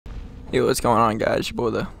Hey, what's going on, guys? Your boy,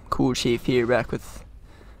 the Cool Chief here, back with,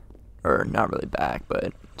 or not really back,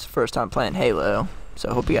 but it's the first time playing Halo. So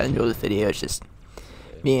I hope you guys enjoy this video. It's just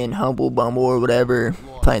me and Humble Bumble or whatever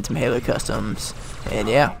playing some Halo customs, and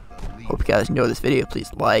yeah, hope you guys enjoy this video.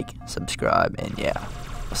 Please like, subscribe, and yeah,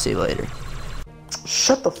 I'll see you later.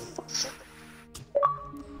 Shut the fuck.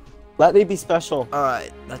 Let me be special.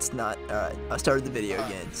 Alright, that's not alright. I started the video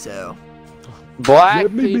again, so Black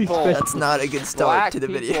people. that's not a good start Black to the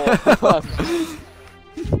video.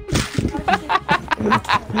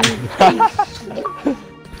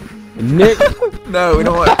 Nick. No, we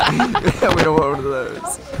don't want. We don't want one of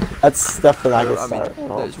those. That's definitely not a good I mean,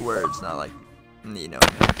 start. there's words, not like, you know.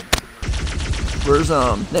 Where's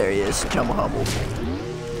there he is, Jumbo Humble.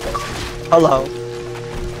 Hello.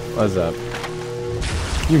 What's up?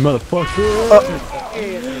 You motherfucker!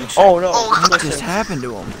 Oh no. What just happened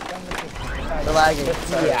to him? They're lagging.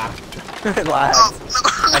 Yeah. It lags.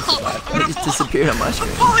 He just disappeared on my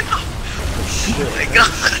screen.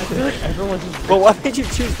 Everyone's just... But why did you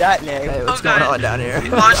choose that, Nick? Hey, what's going on down here?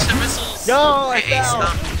 Launch the missiles. No, I Hey, fell.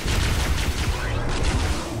 stop.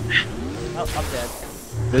 Oh, I'm dead.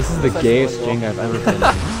 This is the gayest thing I've ever been in.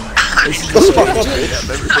 This is the strangest shit I've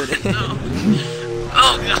ever been in.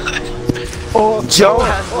 Oh god. Oh, Joe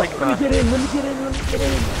has like... Let me get in, let me get in, let me get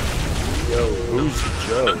in! Yo, who's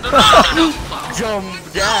Joe? Joe,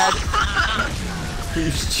 Dad.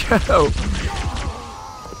 Who's Joe?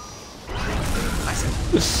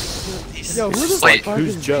 Yo, who the Wait, fuck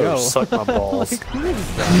who's is Joe? Suck my balls. Like, who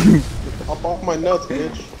is that? Up off my nuts,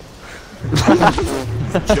 bitch.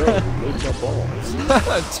 Joe, lick my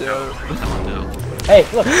balls. Joe. Hey,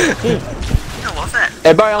 look. I love that.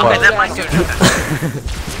 Everybody Okay, unload that might do it.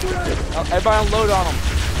 Everybody unload on him.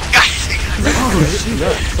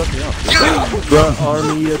 Suck me up. Run,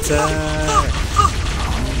 army attack.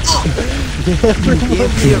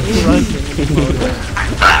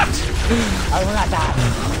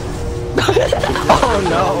 Oh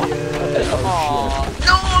no. Aww.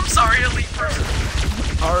 No, I'm sorry, elite person.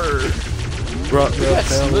 Run,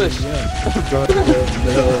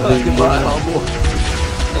 Goodbye, Humble.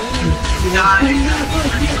 Die.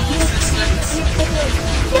 Regional assistance.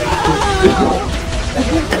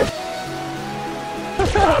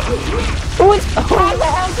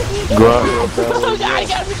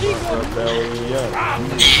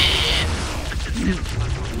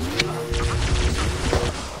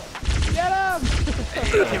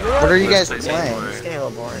 What are you guys playing? Halo,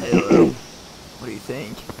 boring Halo. What do you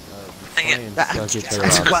think? Dang it. He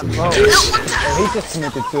just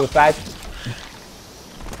committed suicide.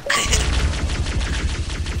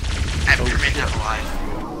 I haven't remained alive.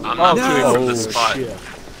 I'm not moving from the spot.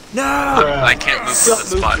 No! I can't move from the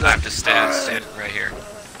spot. I have to stand right here.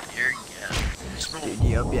 Here, yeah. Just roll. Dude,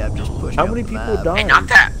 yeah, just push How me many off the people map. died? Hey, knock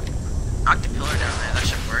that. Knock the pillar down there. That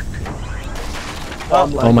should work.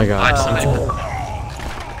 Oh my god. Somebody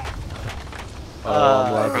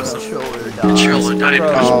Controller died. controller died and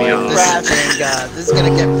pushed me off. This is gonna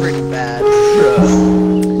get pretty bad.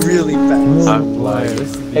 Really bad. I'm blind.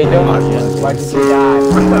 Hey, don't why did you die?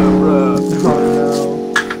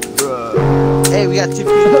 Hey, we got two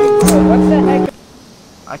people. What the heck?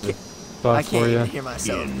 I can't Thoughts for even you? hear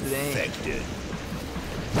myself think.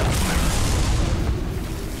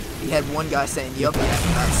 He had one guy saying yuppie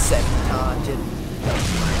about 7 times, and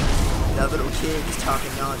that little kid is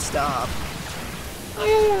talking non-stop. I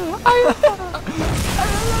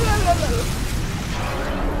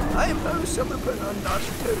am host, I'm gonna put on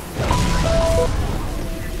Nacho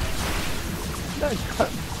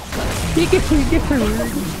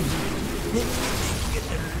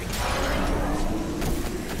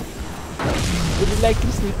Would you like to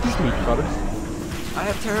sneak brother? I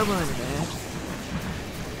have terrible internet.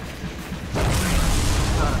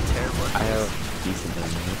 Not terrible. I have decent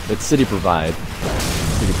internet. It's city provide.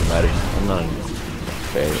 City provided. I'm not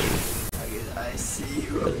fair. I see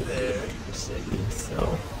you up there.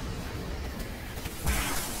 So.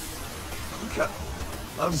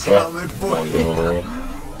 I'm coming for you.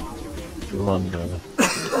 London.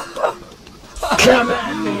 Come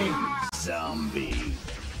at me, zombie.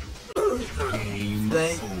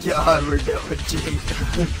 Thank God we're done with Jake.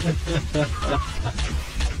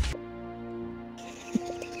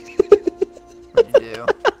 What do you do?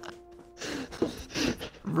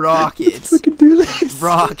 Rockets. We can do this.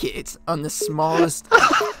 Rockets on the smallest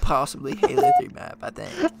possibly Halo 3 map, I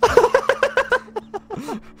think.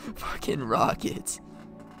 Fucking rockets.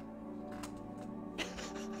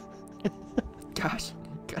 Gosh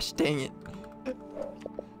dang it.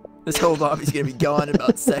 This whole lobby's gonna be gone in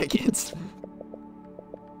about seconds.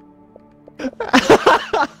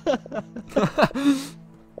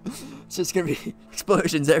 It's just gonna be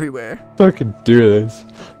explosions everywhere. Fucking do this.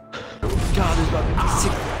 God, there's about to be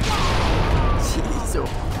six. Jeez, so.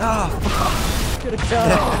 Ah, fuck. Get a go.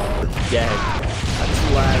 Yeah. I just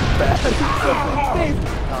lagged back.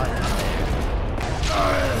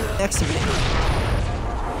 Oh, yeah. Next to me.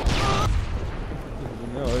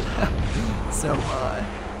 No, it, So high.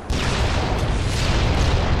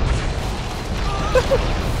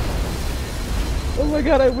 oh my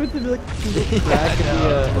god, I went to be like back in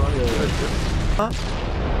the Huh?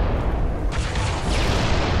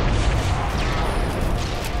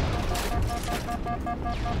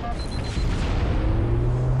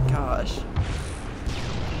 Gosh.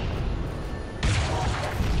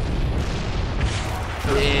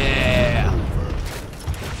 Yeah.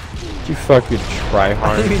 You fucking try I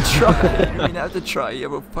hard. didn't even try. You didn't even have to try. You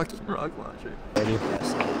have a fucking rocket launcher.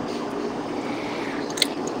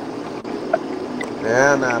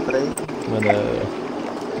 Yeah, nah, peraí.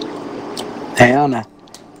 Ana.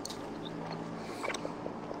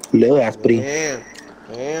 Leo Aspri.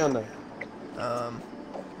 Ana.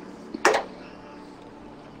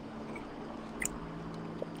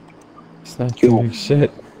 It's not doing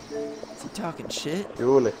shit. Is he talking shit?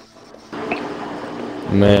 Julie.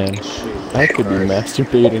 Man, I could be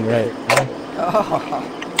masturbating right now.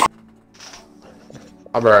 Oh.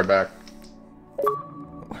 I'll be right back.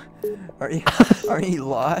 Are you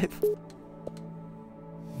live?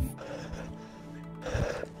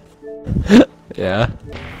 Yeah.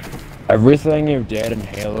 Everything you did in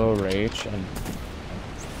Halo Reach and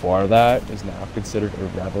before that is now considered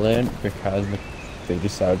irrelevant because they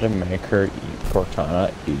decided to make her eat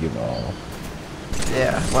Cortana evil.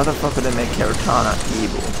 Yeah. Why the fuck would they make Cortana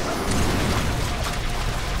evil?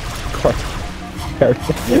 Cortana.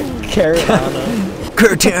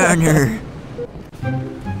 Cortana.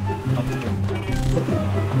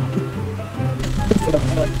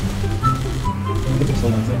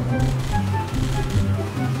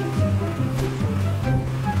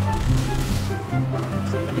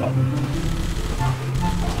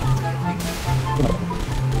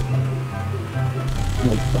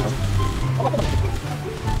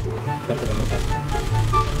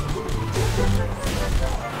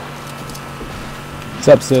 What's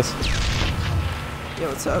up, sis? Yo,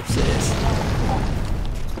 what's up, sis?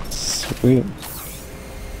 Sweet.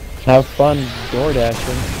 Have fun door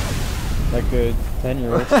dashing like a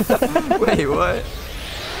 10-year-old. Wait, what?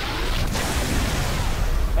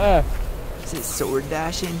 Ah, Is it sword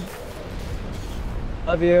dashing?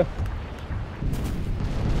 love you.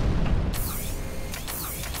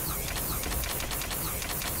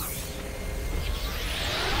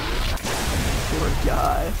 Poor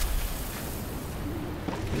guy.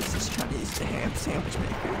 He's just trying to use the ham sandwich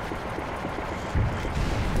maker.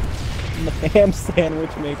 The ham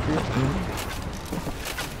sandwich maker.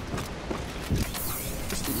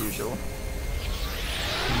 Just the usual.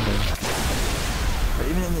 Are you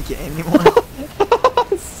even in the game anymore?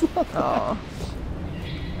 Oh.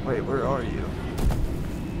 Wait, where are you?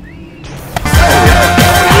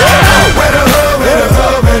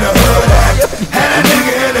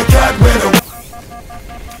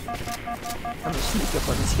 I'm gonna sneak up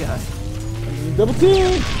on this guy. Double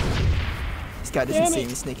team. This guy doesn't see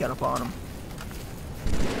me sneak up on him.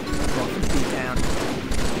 Welcome to beat down.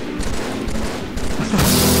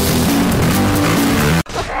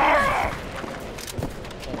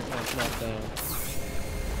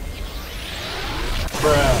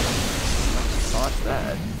 Watch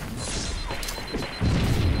that.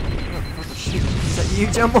 Oh, shit. Is that you,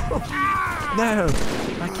 Jumbo? No!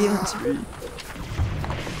 My killing spree.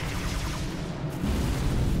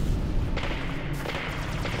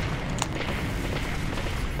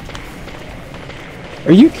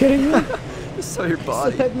 Are you kidding me? I saw your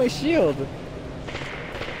body. Protect my shield.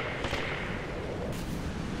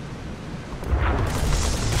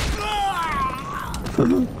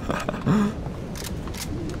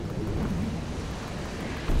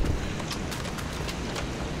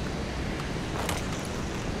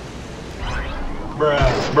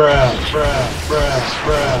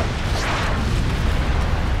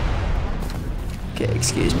 Okay,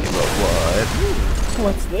 excuse me, but what?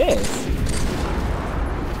 What's this?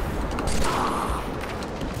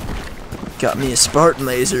 Got me a Spartan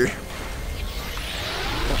laser.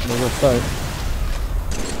 No website.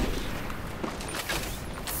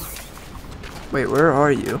 Wait, where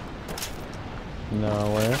are you?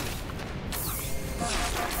 Nowhere.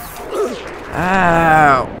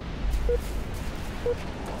 Ow!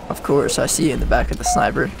 Of course, I see you in the back of the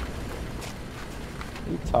sniper. What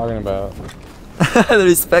are you talking about?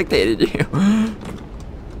 They spectated you.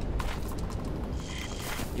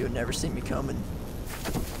 You would never see me coming.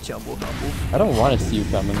 Jumble humble. I don't want to see you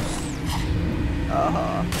coming.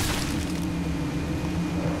 Uh-huh.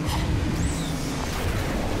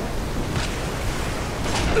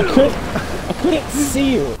 I couldn't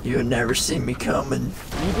see you. You'll never see me coming.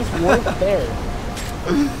 You just weren't there.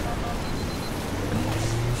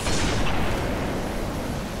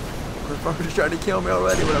 Motherfucker's trying to kill me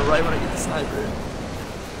already right when I get the sniper.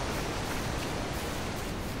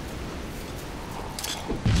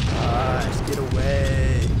 Just get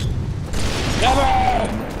away. Never!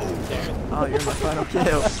 Oh, you're my final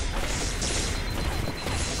kill.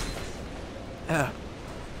 Yeah.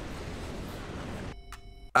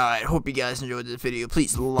 Alright, hope you guys enjoyed this video.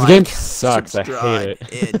 Please like, game sucks, I hate subscribe,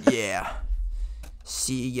 it. and yeah.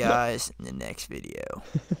 See you guys in the next video.